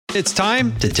It's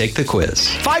time to take the quiz.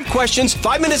 5 questions,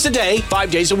 5 minutes a day,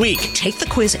 5 days a week. Take the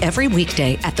quiz every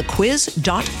weekday at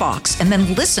thequiz.fox and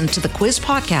then listen to the quiz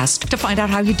podcast to find out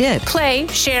how you did. Play,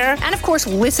 share, and of course,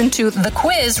 listen to The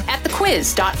Quiz at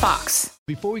thequiz.fox.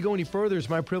 Before we go any further, it's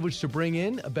my privilege to bring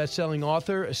in a best-selling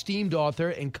author, esteemed author,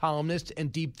 and columnist and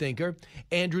deep thinker,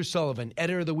 Andrew Sullivan,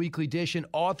 editor of The Weekly Dish and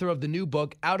author of the new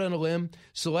book, Out on a Limb,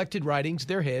 Selected Writings,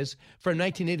 they're his, from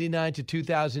 1989 to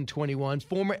 2021,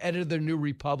 former editor of The New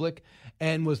Republic,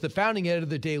 and was the founding editor of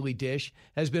The Daily Dish,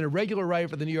 has been a regular writer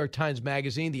for the New York Times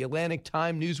Magazine, The Atlantic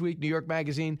Time, Newsweek, New York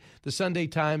Magazine, The Sunday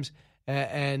Times,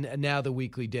 and now The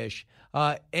Weekly Dish.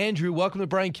 Andrew, welcome to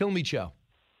Brian Kilmeade Show.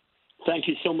 Thank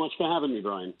you so much for having me,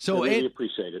 Brian. So, I really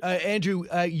appreciate it. Andrew,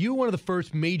 you're one of the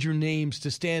first major names to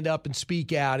stand up and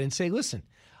speak out and say, listen,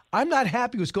 I'm not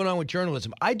happy what's going on with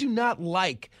journalism. I do not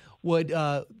like what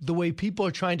the way people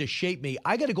are trying to shape me.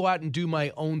 I got to go out and do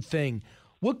my own thing.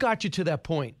 What got you to that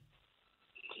point?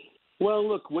 Well,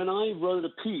 look, when I wrote a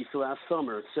piece last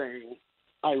summer saying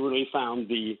I really found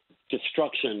the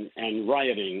destruction and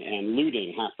rioting and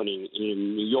looting happening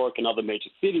in New York and other major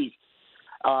cities,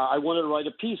 I wanted to write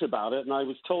a piece about it, and I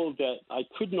was told that I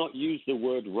could not use the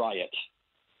word riot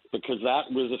because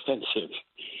that was offensive.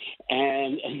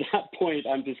 And at that point,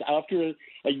 I'm just, after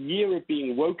a year of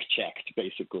being woke checked,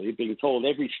 basically, being told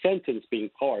every sentence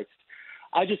being parsed,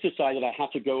 I just decided I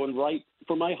had to go and write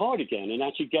from my heart again and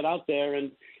actually get out there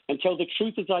and tell the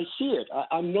truth as I see it.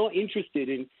 I'm not interested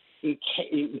in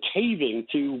caving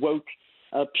to woke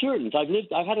Puritans.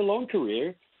 I've had a long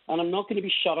career, and I'm not going to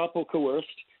be shut up or coerced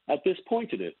at this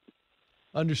point in it.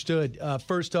 Understood.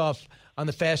 First off, on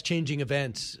the fast-changing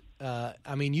events,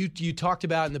 I mean, you talked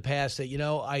about in the past that,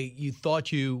 you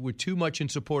thought you were too much in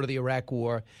support of the Iraq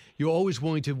War. You're always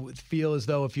willing to feel as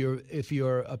though if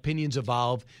your opinions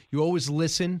evolve, you always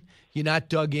listen. You're not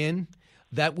dug in.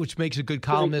 That which makes a good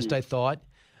columnist, I thought.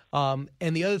 And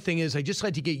the other thing is, I just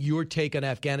like to get your take on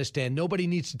Afghanistan. Nobody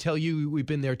needs to tell you we've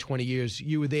been there 20 years.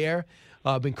 You were there,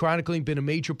 been chronicling, been a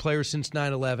major player since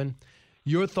 9/11.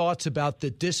 Your thoughts about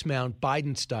the dismount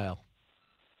Biden style?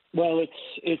 Well,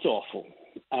 it's awful.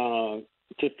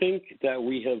 To think that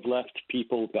we have left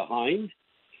people behind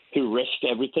who risked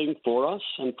everything for us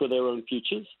and for their own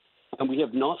futures, and we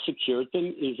have not secured them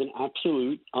is an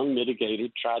absolute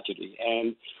unmitigated tragedy.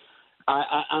 And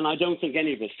I don't think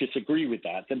any of us disagree with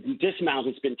that. The dismount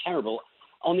has been terrible.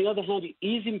 On the other hand, it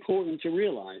is important to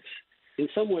realize, in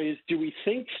some ways, do we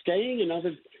think staying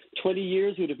another 20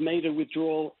 years would have made a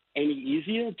withdrawal any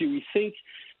easier? Do we think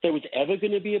there was ever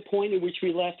going to be a point in which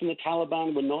we left and the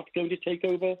Taliban were not going to take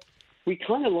over? We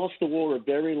kind of lost the war a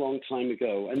very long time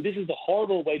ago, and this is the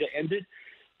horrible way to end it.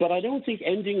 But I don't think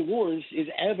ending wars is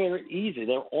ever easy.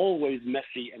 They're always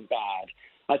messy and bad.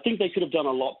 I think they could have done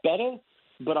a lot better,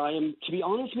 but I am, to be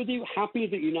honest with you, happy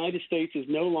that the United States is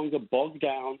no longer bogged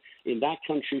down in that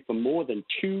country for more than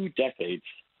 2 decades.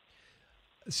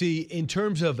 See, in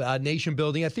terms of nation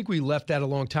building, I think we left that a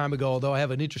long time ago, although I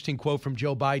have an interesting quote from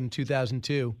Joe Biden,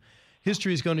 2002.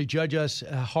 History is going to judge us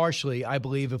harshly, I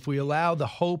believe, if we allow the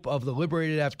hope of the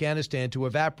liberated Afghanistan to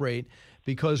evaporate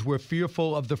because we're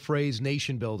fearful of the phrase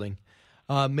nation building.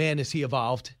 Man, has he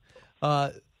evolved.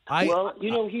 It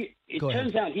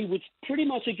turns out he was pretty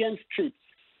much against troops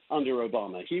under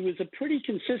Obama. He was a pretty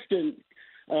consistent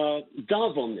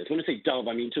dove on this. When I say dove,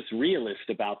 I mean just realist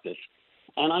about this.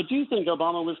 And I do think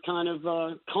Obama was kind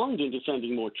of conned into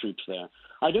sending more troops there.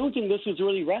 I don't think this was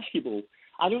really rescuable.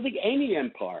 I don't think any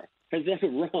empire has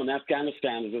ever run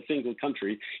Afghanistan as a single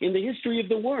country in the history of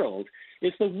the world.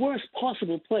 It's the worst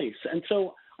possible place. And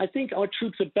so I think our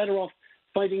troops are better off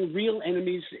fighting real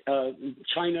enemies,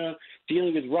 China,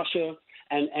 dealing with Russia,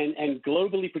 and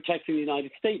globally protecting the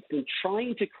United States than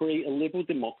trying to create a liberal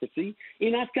democracy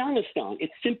in Afghanistan.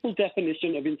 It's simple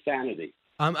definition of insanity.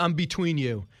 I'm between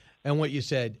you and what you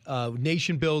said,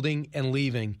 nation building and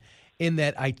leaving, in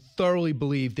that I thoroughly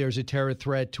believe there's a terror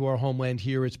threat to our homeland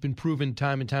here. It's been proven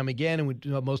time and time again,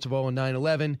 and most of all in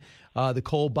 9/11, the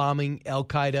Cole bombing,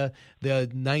 Al-Qaeda, the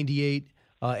 98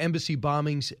 embassy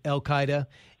bombings, Al-Qaeda,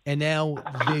 and now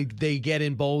they get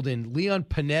emboldened. Leon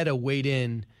Panetta weighed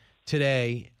in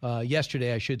today,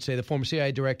 yesterday, I should say, the former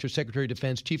CIA director, Secretary of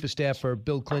Defense, Chief of Staff for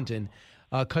Bill Clinton,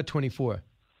 Cut 24.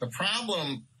 The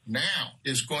problem now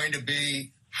is going to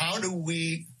be, how do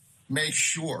we make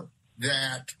sure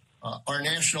that our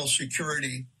national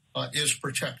security is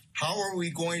protected. How are we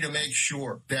going to make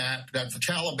sure that the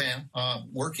Taliban,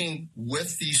 working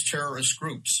with these terrorist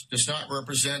groups, does not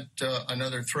represent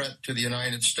another threat to the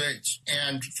United States?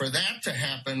 And for that to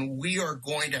happen, we are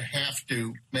going to have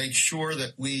to make sure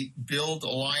that we build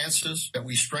alliances, that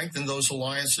we strengthen those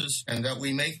alliances, and that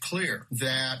we make clear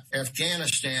that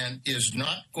Afghanistan is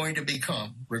not going to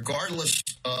become, regardless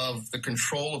of the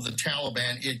control of the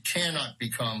Taliban, it cannot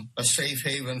become a safe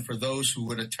haven for those who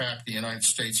would attack the United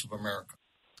States of America.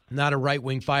 Not a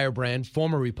right-wing firebrand,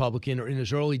 former Republican or in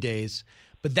his early days,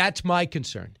 but that's my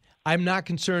concern. I'm not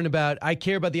concerned about, I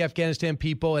care about the Afghanistan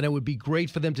people, and it would be great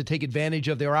for them to take advantage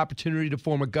of their opportunity to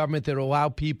form a government that will allow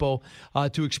people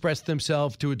to express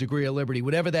themselves to a degree of liberty,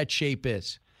 whatever that shape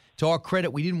is. To our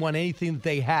credit, we didn't want anything that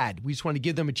they had. We just wanted to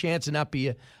give them a chance and not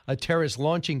be a terrorist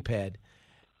launching pad.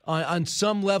 On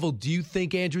some level, do you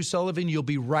think, Andrew Sullivan, you'll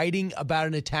be writing about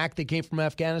an attack that came from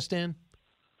Afghanistan?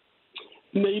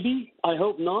 Maybe. I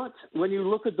hope not. When you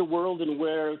look at the world and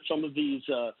where some of these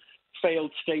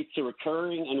failed states are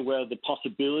occurring and where the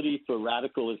possibility for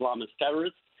radical Islamist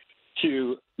terrorists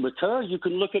to recur, you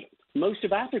can look at most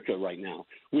of Africa right now,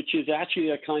 which is actually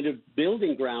a kind of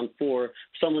building ground for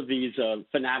some of these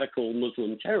fanatical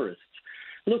Muslim terrorists.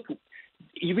 Look,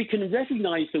 we can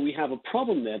recognize that we have a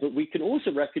problem there, but we can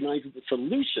also recognize that the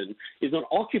solution is not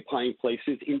occupying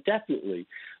places indefinitely,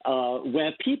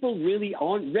 where people really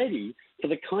aren't ready for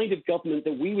the kind of government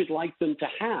that we would like them to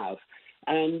have.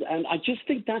 And I just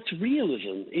think that's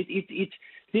realism.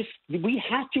 We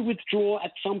have to withdraw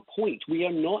at some point. We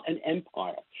are not an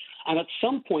empire. And at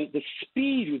some point, the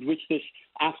speed with which this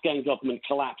Afghan government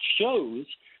collapse shows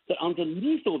that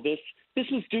underneath all this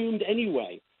was doomed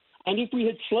anyway. And if we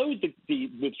had slowed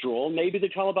the withdrawal, maybe the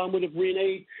Taliban would have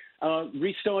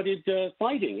restarted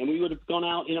fighting, and we would have gone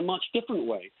out in a much different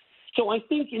way. So I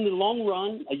think in the long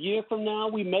run, a year from now,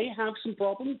 we may have some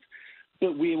problems,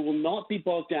 but we will not be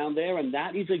bogged down there, and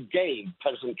that is a game.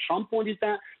 President Trump wanted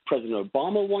that. President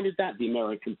Obama wanted that. The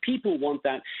American people want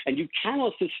that. And you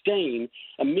cannot sustain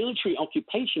a military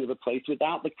occupation of a place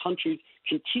without the country's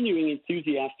continuing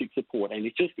enthusiastic support, and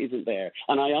it just isn't there.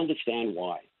 And I understand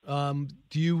why. How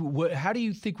do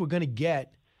you think we're going to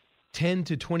get 10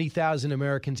 to 20,000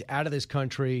 Americans out of this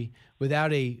country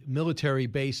without a military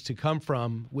base to come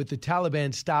from, with the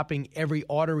Taliban stopping every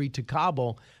artery to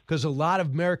Kabul? Because a lot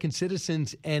of American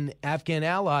citizens and Afghan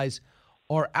allies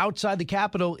are outside the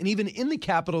capital, and even in the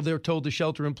capital, they're told to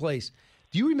shelter in place.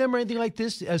 Do you remember anything like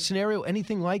this, a scenario,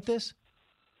 anything like this?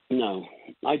 No,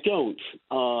 I don't.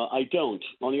 I don't.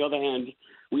 On the other hand,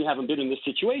 we haven't been in this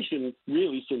situation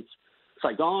really since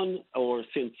Saigon or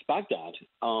since Baghdad.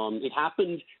 It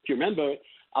happened, if you remember,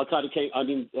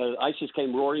 ISIS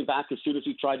came roaring back as soon as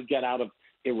we tried to get out of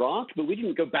Iraq, but we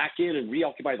didn't go back in and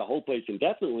reoccupy the whole place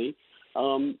indefinitely.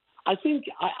 I think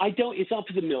it's up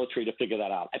to the military to figure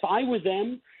that out. If I were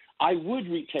them, I would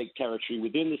retake territory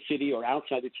within the city or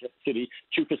outside the city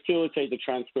to facilitate the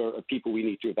transfer of people we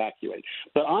need to evacuate.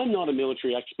 But I'm not a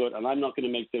military expert, and I'm not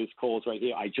going to make those calls right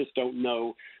here. I just don't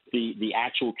know the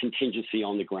actual contingency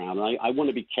on the ground. I want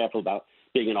to be careful about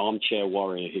being an armchair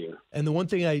warrior here. And the one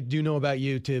thing I do know about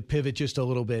you, to pivot just a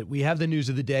little bit, we have the news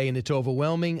of the day, and it's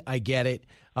overwhelming. I get it.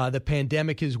 The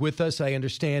pandemic is with us. I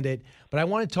understand it. But I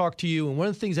want to talk to you, and one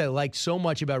of the things I like so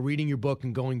much about reading your book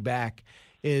and going back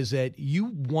is that you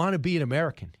want to be an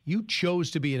American. You chose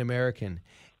to be an American,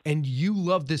 and you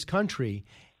love this country.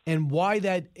 And why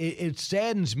that it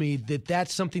saddens me that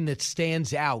that's something that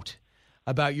stands out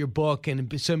about your book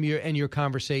and some of your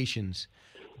conversations.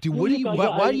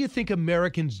 Why do you think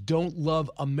Americans don't love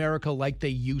America like they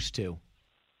used to?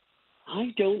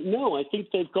 I don't know. I think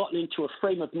they've gotten into a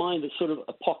frame of mind that's sort of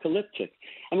apocalyptic.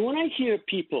 And when I hear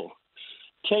people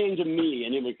saying to me,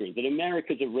 an immigrant, that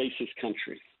America's a racist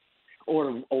country,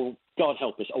 or God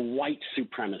help us, a white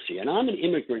supremacy, and I'm an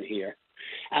immigrant here,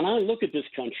 and I look at this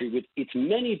country with its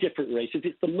many different races.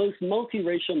 It's the most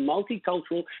multiracial,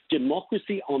 multicultural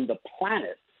democracy on the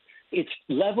planet. Its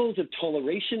levels of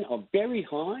toleration are very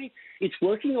high. It's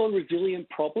working on resilient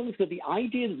problems, but the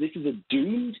idea that this is a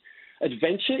doomed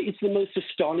adventure, it's the most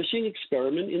astonishing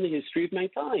experiment in the history of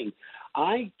mankind.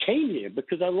 I came here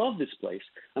because I love this place,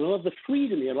 and I love the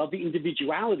freedom here. I love the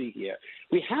individuality here.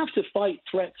 We have to fight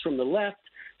threats from the left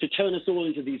to turn us all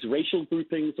into these racial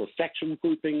groupings or sexual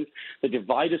groupings that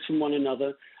divide us from one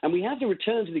another. And we have to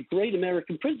return to the great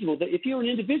American principle that if you're an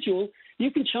individual,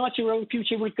 you can chart your own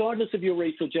future regardless of your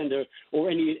race or gender or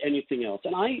anything else.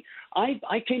 And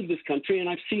I came to this country, and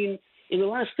I've seen In the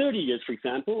last 30 years, for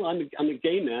example, I'm a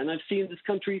gay man. I've seen this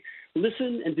country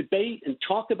listen and debate and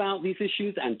talk about these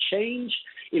issues and change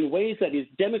in ways that is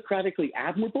democratically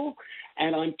admirable.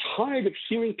 And I'm tired of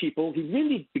hearing people who've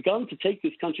really begun to take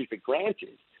this country for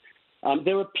granted.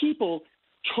 There are people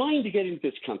trying to get into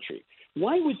this country.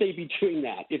 Why would they be doing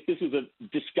that if this was a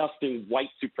disgusting white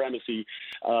supremacy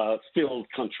filled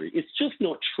country? It's just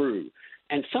not true.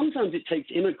 And sometimes it takes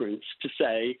immigrants to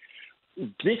say,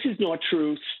 this is not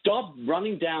true. Stop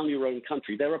running down your own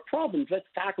country. There are problems. Let's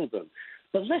tackle them.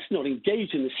 But let's not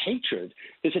engage in this hatred,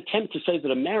 this attempt to say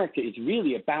that America is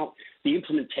really about the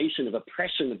implementation of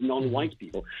oppression of non-white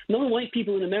people. Non-white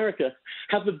people in America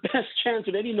have the best chance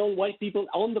of any non-white people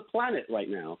on the planet right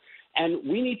now. And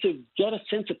we need to get a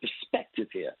sense of perspective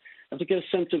here, and to get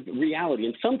a sense of reality.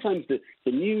 And sometimes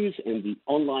the news and the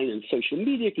online and social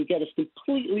media can get us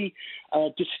completely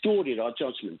distorted our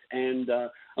judgment. And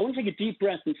I want to take a deep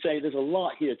breath and say there's a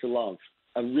lot here to love.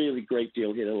 A really great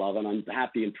deal here to love, and I'm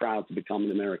happy and proud to become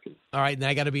an American. All right, and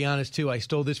I got to be honest, too. I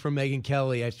stole this from Megyn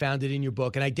Kelly. I found it in your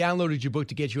book, and I downloaded your book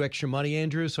to get you extra money,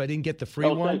 Andrew, so I didn't get the free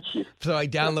one. Thank you. So I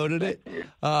downloaded it.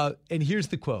 And here's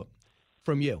the quote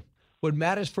from you. What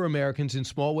matters for Americans in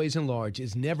small ways and large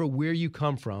is never where you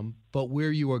come from, but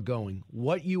where you are going,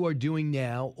 what you are doing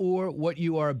now, or what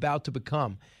you are about to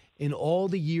become. In all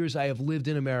the years I have lived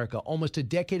in America, almost a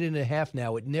decade and a half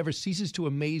now, it never ceases to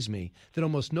amaze me that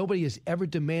almost nobody has ever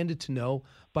demanded to know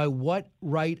by what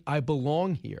right I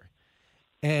belong here.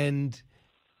 And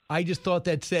I just thought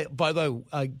that said, by the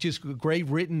way, just great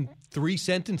written 3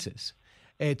 sentences.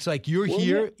 It's like you're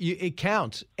here, it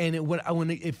counts. And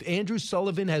if Andrew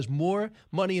Sullivan has more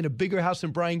money in a bigger house than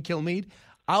Brian Kilmeade,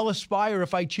 I'll aspire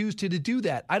if I choose to do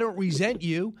that. I don't resent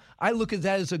you. I look at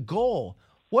that as a goal.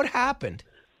 What happened?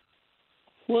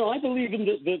 Well, I believe in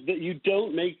that you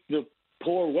don't make the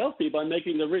poor wealthy by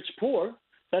making the rich poor.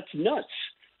 That's nuts.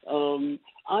 I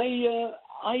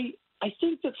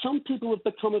think that some people have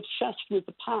become obsessed with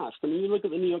the past. I mean, you look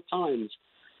at the New York Times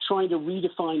trying to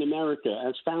redefine America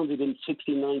as founded in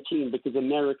 1619 because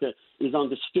America is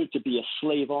understood to be a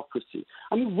slaveocracy.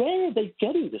 I mean, where are they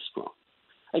getting this from?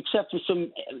 Except for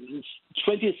some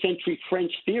 20th century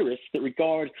French theorists that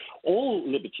regard all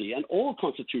liberty and all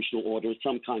constitutional order as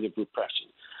some kind of repression.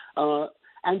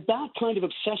 And that kind of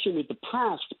obsession with the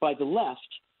past by the left,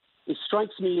 it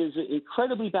strikes me as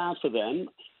incredibly bad for them.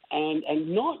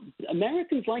 And not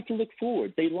Americans like to look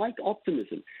forward. They like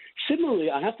optimism. Similarly,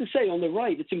 I have to say, on the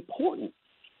right, it's important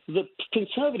that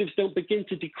conservatives don't begin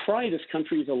to decry this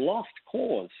country as a lost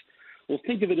cause, or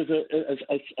think of it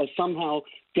as somehow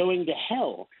going to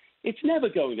hell. It's never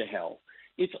going to hell.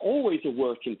 It's always a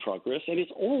work in progress, and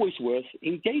it's always worth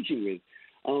engaging with.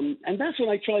 And that's what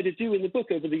I try to do in the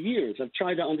book over the years. I've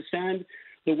tried to understand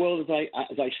the world as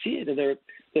I see it. And there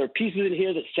are pieces in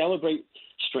here that celebrate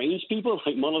strange people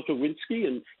like Monica Lewinsky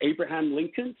and Abraham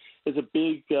Lincoln. There's a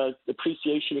big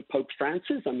appreciation of Pope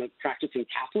Francis. I'm a practicing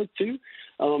Catholic too.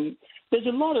 There's a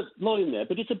lot in there,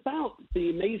 but it's about the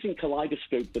amazing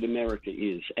kaleidoscope that America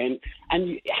is, and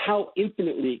how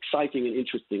infinitely exciting and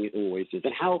interesting it always is,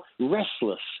 and how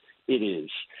restless it is.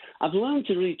 I've learned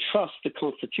to really trust the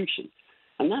Constitution.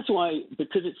 And that's why,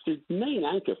 because it's the main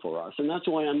anchor for us, and that's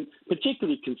why I'm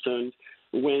particularly concerned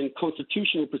when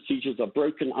constitutional procedures are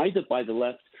broken either by the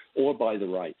left or by the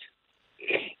right.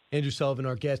 Andrew Sullivan,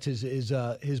 our guest,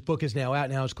 his book is now out.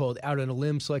 Now it's called Out on a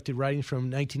Limb, Selected Writings from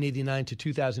 1989 to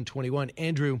 2021.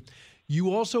 Andrew,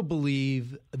 you also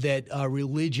believe that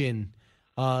religion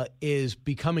is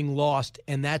becoming lost,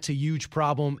 and that's a huge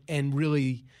problem and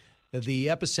really the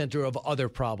epicenter of other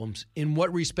problems. In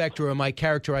what respect, or am I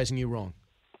characterizing you wrong?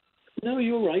 No,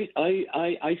 you're right.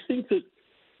 I think that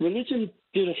religion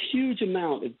did a huge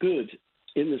amount of good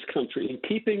in this country in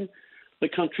keeping the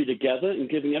country together and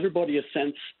giving everybody a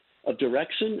sense of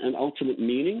direction and ultimate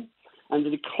meaning. And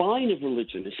the decline of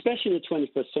religion, especially in the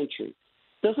 21st century,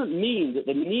 doesn't mean that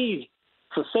the need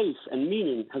for faith and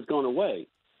meaning has gone away.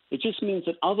 It just means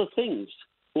that other things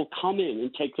will come in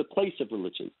and take the place of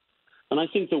religion. And I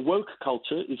think the woke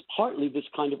culture is partly this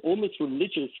kind of almost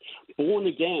religious,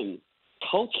 born-again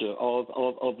culture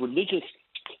of religious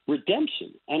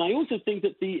redemption. And I also think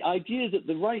that the idea that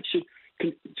the right should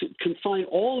confine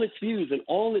all its views and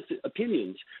all its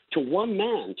opinions to one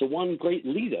man, to one great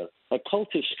leader, a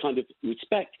cultish kind of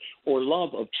respect or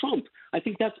love of Trump, I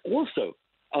think that's also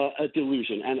a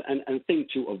delusion and a thing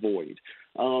to avoid.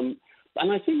 And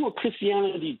I think what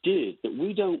Christianity did that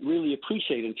we don't really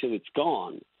appreciate until it's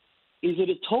gone is that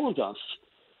it told us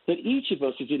that each of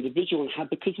us is individual and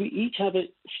because we each have a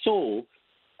soul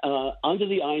under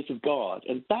the eyes of God.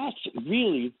 And that's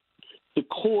really the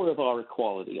core of our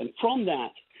equality. And from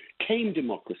that came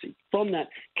democracy. From that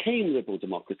came liberal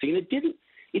democracy. And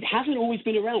it hasn't always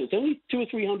been around. It's only 200 or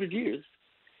 300 years.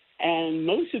 And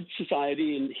most of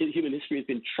society in human history has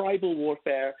been tribal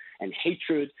warfare and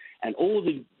hatred and all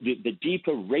the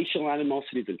deeper racial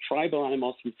animosities and tribal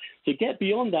animosities. To get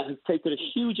beyond that has taken a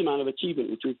huge amount of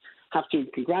achievement, which we have to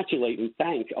congratulate and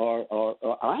thank our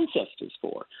ancestors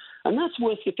for. And that's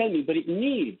worth defending, but it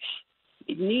needs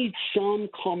some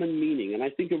common meaning. And I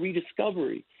think a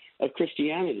rediscovery of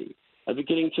Christianity, of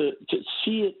beginning to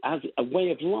see it as a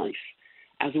way of life,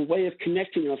 as a way of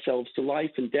connecting ourselves to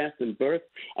life and death and birth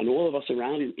and all of us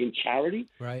around in charity.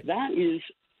 Right. That is,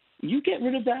 you get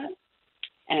rid of that,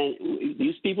 and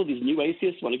these people, these new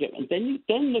atheists want to get, and then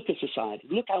look at society.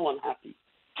 Look how unhappy,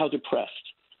 how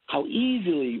depressed, how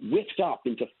easily whipped up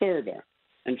into fervor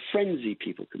and frenzy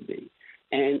people can be.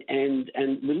 And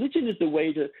religion is the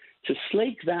way to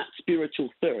slake that spiritual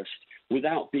thirst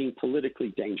without being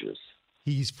politically dangerous.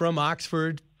 He's from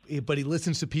Oxford, but he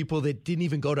listens to people that didn't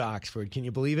even go to Oxford. Can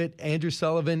you believe it? Andrew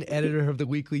Sullivan, editor of The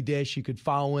Weekly Dish. You could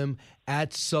follow him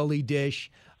at Sully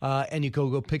Dish, and you can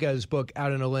go pick out his book,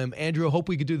 Out on a Limb. Andrew, I hope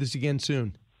we could do this again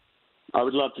soon. I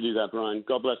would love to do that, Brian.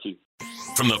 God bless you.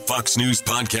 From the Fox News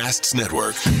Podcasts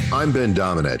Network. I'm Ben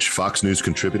Domenech, Fox News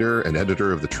contributor and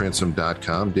editor of the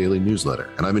Transom.com daily newsletter,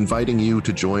 and I'm inviting you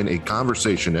to join a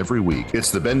conversation every week.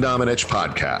 It's the Ben Domenech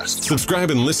Podcast.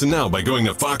 Subscribe and listen now by going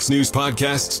to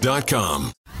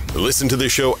foxnewspodcasts.com. Listen to the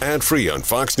show ad-free on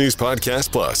Fox News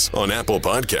Podcast Plus, on Apple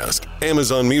Podcast,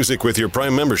 Amazon Music with your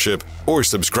Prime membership, or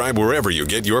subscribe wherever you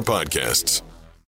get your podcasts.